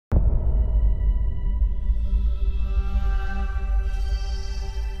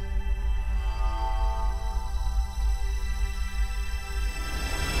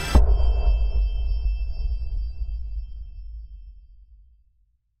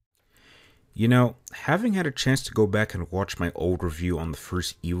You know, having had a chance to go back and watch my old review on the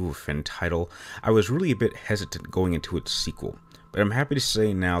first Evil Within title, I was really a bit hesitant going into its sequel. But I'm happy to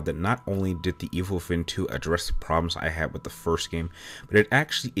say now that not only did the Evil Within 2 address the problems I had with the first game, but it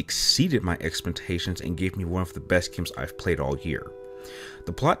actually exceeded my expectations and gave me one of the best games I've played all year.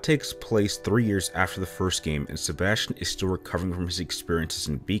 The plot takes place 3 years after the first game, and Sebastian is still recovering from his experiences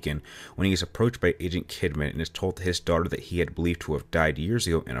in Beacon when he is approached by Agent Kidman and is told that his daughter that he had believed to have died years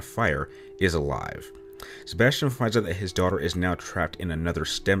ago in a fire is alive. Sebastian finds out that his daughter is now trapped in another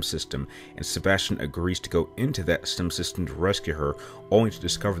STEM system, and Sebastian agrees to go into that STEM system to rescue her, only to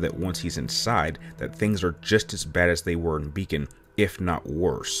discover that once he's inside, that things are just as bad as they were in Beacon, if not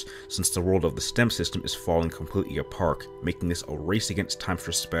worse, since the world of the STEM system is falling completely apart, making this a race against time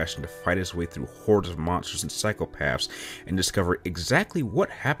for Sebastian to fight his way through hordes of monsters and psychopaths and discover exactly what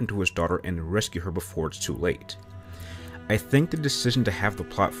happened to his daughter and rescue her before it's too late. I think the decision to have the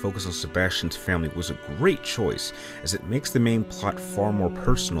plot focus on Sebastian's family was a great choice, as it makes the main plot far more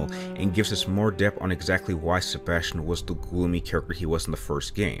personal and gives us more depth on exactly why Sebastian was the gloomy character he was in the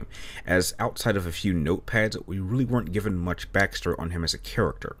first game, as outside of a few notepads, we really weren't given much backstory on him as a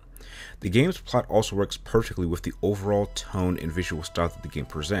character. The game's plot also works perfectly with the overall tone and visual style that the game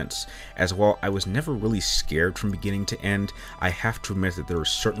presents, as while I was never really scared from beginning to end, I have to admit that there is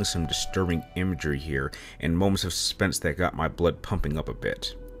certainly some disturbing imagery here and moments of suspense that got my blood pumping up a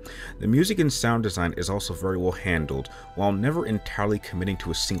bit. The music and sound design is also very well handled, while never entirely committing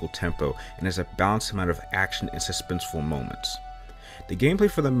to a single tempo, and has a balanced amount of action and suspenseful moments. The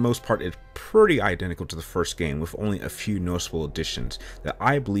gameplay for the most part is pretty identical to the first game, with only a few noticeable additions that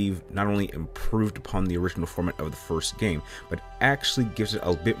I believe not only improved upon the original format of the first game, but actually gives it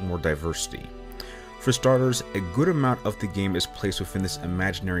a bit more diversity. For starters, a good amount of the game is placed within this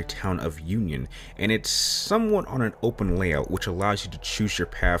imaginary town of Union, and it's somewhat on an open layout, which allows you to choose your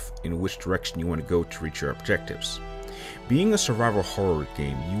path in which direction you want to go to reach your objectives. Being a survival horror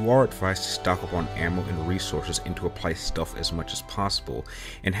game, you are advised to stock up on ammo and resources and to apply stealth as much as possible,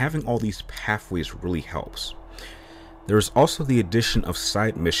 and having all these pathways really helps. There is also the addition of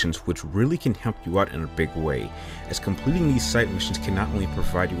side missions, which really can help you out in a big way, as completing these side missions can not only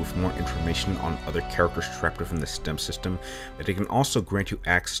provide you with more information on other characters trapped within the STEM system, but it can also grant you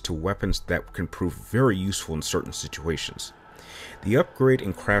access to weapons that can prove very useful in certain situations. The upgrade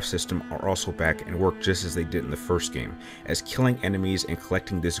and craft system are also back and work just as they did in the first game, as killing enemies and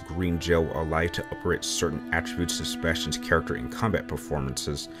collecting this green gel will allow you to upgrade certain attributes to Sebastian's character in combat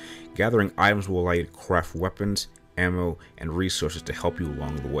performances. Gathering items will allow you to craft weapons, ammo, and resources to help you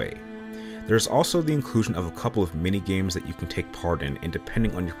along the way. There's also the inclusion of a couple of mini games that you can take part in, and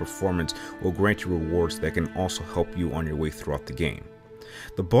depending on your performance will grant you rewards that can also help you on your way throughout the game.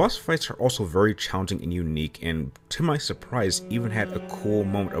 The boss fights are also very challenging and unique, and to my surprise even had a cool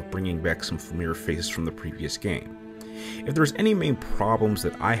moment of bringing back some familiar faces from the previous game. If there's any main problems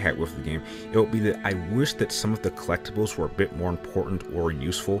that I had with the game, it would be that I wish that some of the collectibles were a bit more important or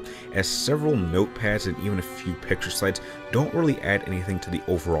useful, as several notepads and even a few picture slides don't really add anything to the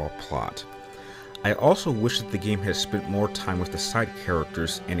overall plot. I also wish that the game had spent more time with the side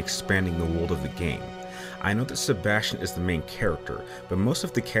characters and expanding the world of the game. I know that Sebastian is the main character, but most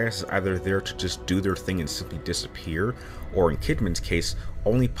of the cast is either there to just do their thing and simply disappear, or in Kidman's case,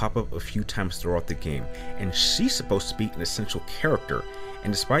 only pop up a few times throughout the game, and she's supposed to be an essential character,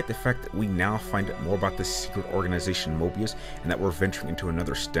 and despite the fact that we now find out more about the secret organization Mobius and that we're venturing into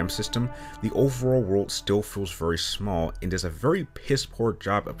another STEM system, the overall world still feels very small and does a very piss poor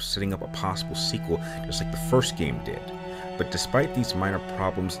job of setting up a possible sequel just like the first game did. But despite these minor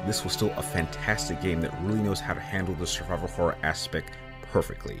problems, this was still a fantastic game that really knows how to handle the survival horror aspect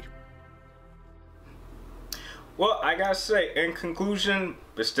perfectly. Well, I gotta say, in conclusion,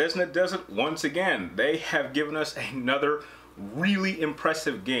 Bethesda does it once again. They have given us another really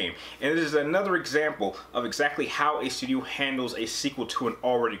impressive game, and this is another example of exactly how a studio handles a sequel to an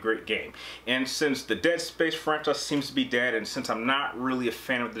already great game. And since the Dead Space franchise seems to be dead, and since I'm not really a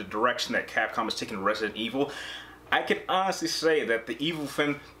fan of the direction that Capcom has taken Resident Evil, I can honestly say that the Evil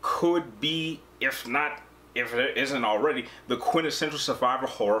Within could be, if it isn't already, the quintessential survival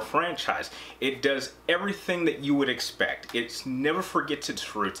horror franchise. It does everything that you would expect. It never forgets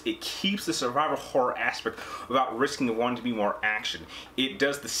its roots. It keeps the survival horror aspect without risking wanting to be more action. It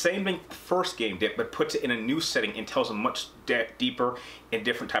does the same thing the first game did, but puts it in a new setting and tells a much deeper and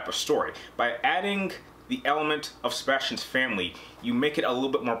different type of story. By adding the element of Sebastian's family, you make it a little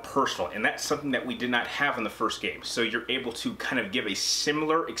bit more personal, and that's something that we did not have in the first game. So you're able to kind of give a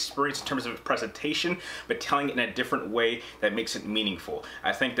similar experience in terms of its presentation, but telling it in a different way that makes it meaningful.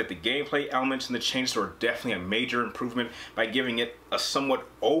 I think that the gameplay elements and the changes are definitely a major improvement by giving it a somewhat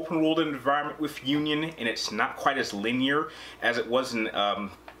open-world environment with Union, and it's not quite as linear as it was in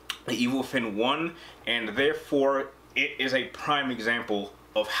Evil Within 1, and therefore it is a prime example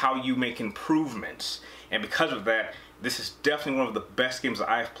of how you make improvements. And because of that, this is definitely one of the best games that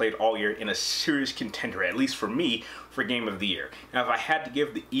I've played all year, in a serious contender, at least for me, for Game of the Year. Now, if I had to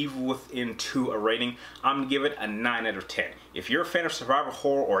give the Evil Within 2 a rating, I'm going to give it a 9 out of 10. If you're a fan of survival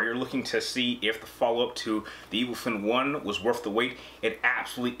horror, or you're looking to see if the follow-up to the Evil Within 1 was worth the wait, it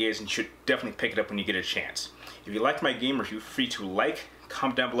absolutely is, and you should definitely pick it up when you get a chance. If you like my game review, feel free to like,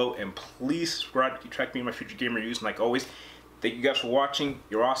 comment down below, and please subscribe to keep track of me and my future game reviews. And like always, thank you guys for watching.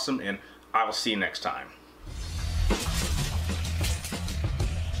 You're awesome, and I will see you next time.